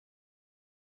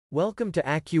Welcome to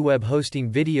AccuWeb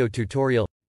Hosting video tutorial.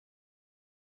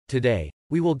 Today,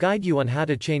 we will guide you on how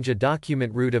to change a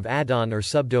document root of add-on or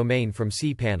subdomain from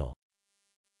cPanel.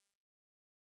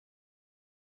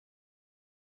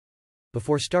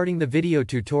 Before starting the video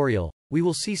tutorial, we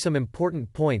will see some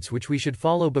important points which we should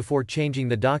follow before changing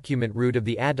the document root of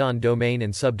the add-on domain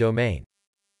and subdomain.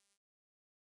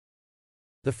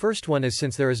 The first one is,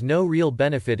 since there is no real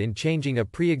benefit in changing a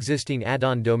pre-existing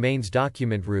add-on domain's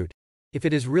document root, if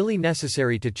it is really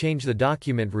necessary to change the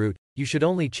document root, you should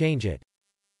only change it.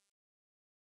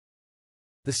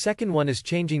 The second one is,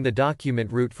 changing the document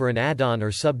root for an add-on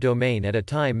or subdomain at a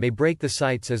time may break the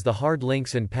sites, as the hard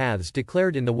links and paths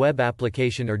declared in the web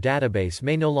application or database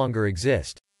may no longer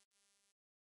exist.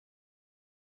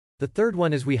 The third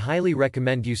one is, we highly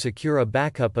recommend you secure a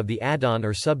backup of the add-on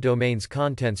or subdomain's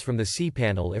contents from the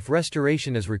cPanel if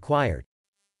restoration is required.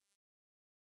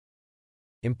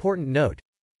 Important note: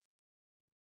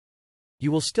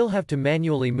 you will still have to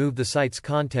manually move the site's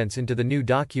contents into the new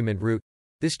document root.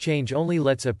 This change only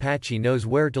lets Apache knows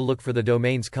where to look for the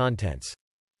domain's contents.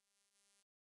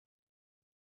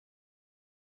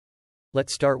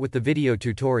 Let's start with the video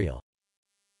tutorial.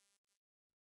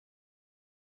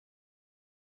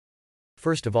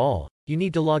 First of all, you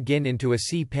need to log in into a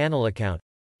cPanel account.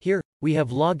 Here, we have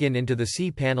login into the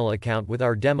cPanel account with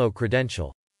our demo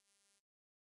credential.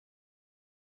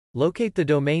 Locate the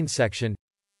domain section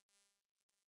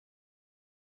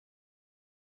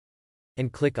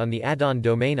and click on the add-on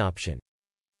domain option.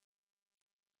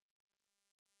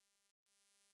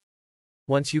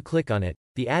 Once you click on it,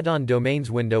 the add-on domains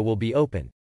window will be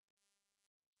open.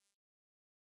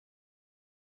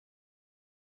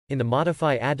 In the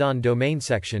Modify Add-on Domain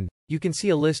section, you can see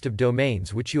a list of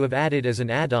domains which you have added as an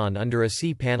add-on under a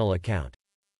cPanel account.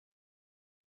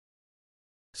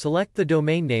 Select the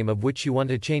domain name of which you want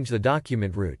to change the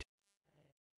document root.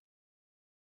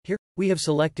 Here, we have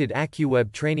selected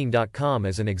AccuWebTraining.com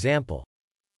as an example.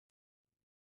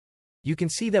 You can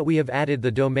see that we have added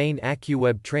the domain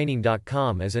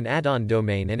AccuWebTraining.com as an add-on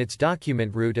domain and its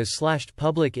document root as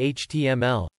 /public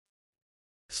HTML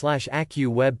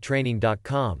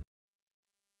 /AccuWebTraining.com.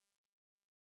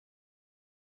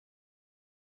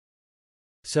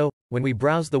 So, when we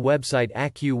browse the website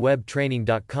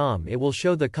AccuWebTraining.com, it will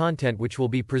show the content which will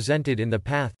be presented in the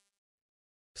path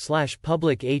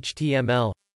 /public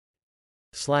HTML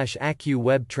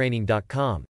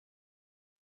 /AccuWebTraining.com.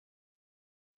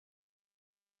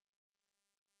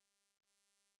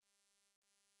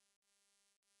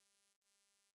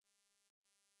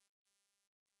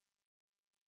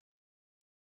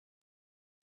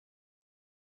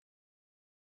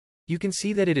 You can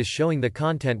see that it is showing the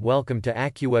content "Welcome to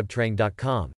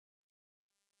AccuWebTraining.com."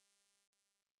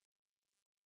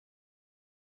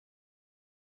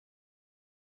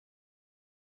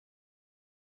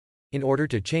 In order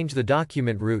to change the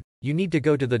document root, you need to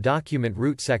go to the document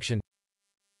root section.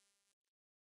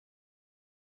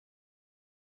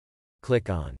 Click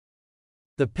on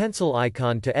the pencil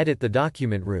icon to edit the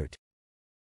document root.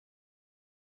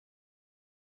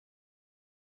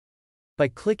 By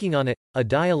clicking on it, a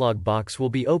dialog box will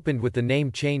be opened with the name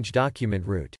Change Document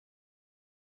Root.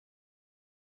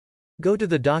 Go to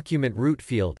the document root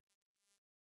field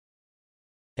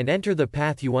and enter the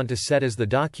path you want to set as the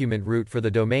document root for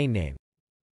the domain name.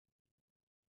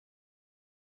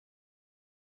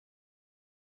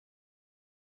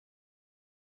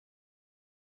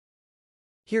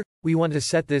 Here, we want to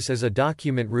set this as a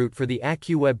document root for the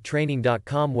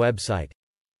AccuWebTraining.com website.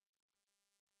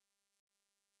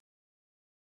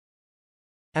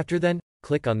 After then,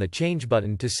 click on the Change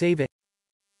button to save it.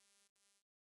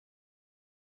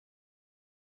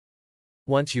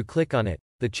 Once you click on it,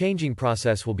 the changing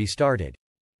process will be started.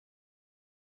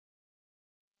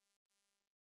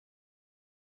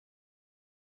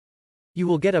 You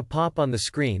will get a pop on the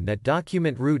screen that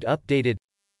document root updated.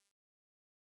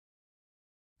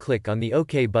 Click on the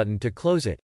OK button to close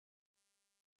it.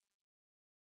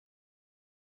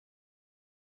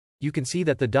 You can see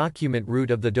that the document root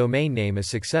of the domain name is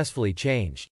successfully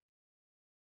changed.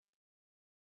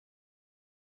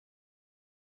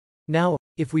 Now,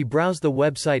 if we browse the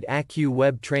website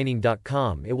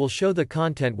AccuWebTraining.com, it will show the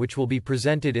content which will be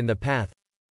presented in the path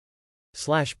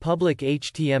 /public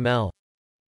HTML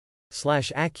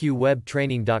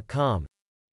 /AccuWebTraining.com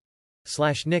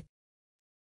 /nic.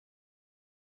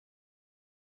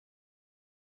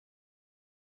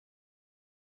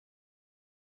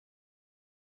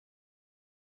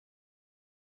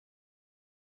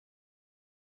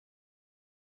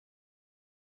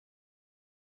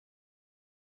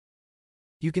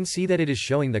 You can see that it is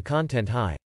showing the content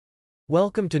 "Hi.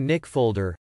 Welcome to Nick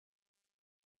folder.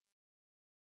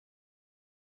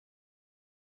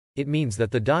 it means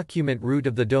that the document root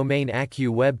of the domain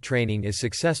AccuWeb Training is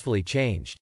successfully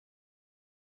changed.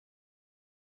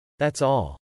 That's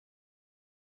all.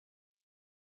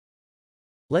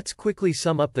 Let's quickly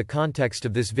sum up the context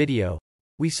of this video.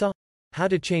 We saw how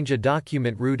to change a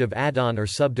document root of addon or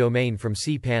subdomain from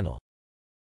cPanel.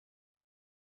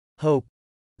 Hope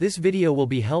this video will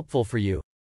be helpful for you.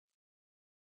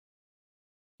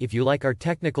 If you like our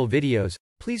technical videos,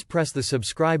 please press the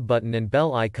subscribe button and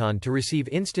bell icon to receive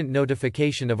instant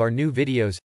notification of our new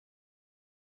videos.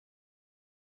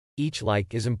 Each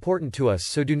like is important to us,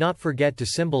 so do not forget to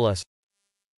symbol us.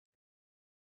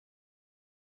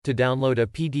 To download a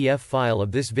PDF file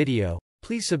of this video,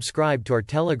 please subscribe to our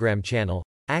Telegram channel,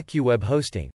 AccuWeb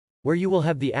Hosting, where you will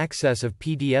have the access of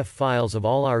PDF files of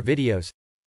all our videos.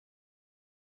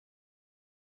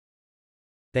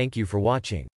 Thank you for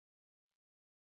watching.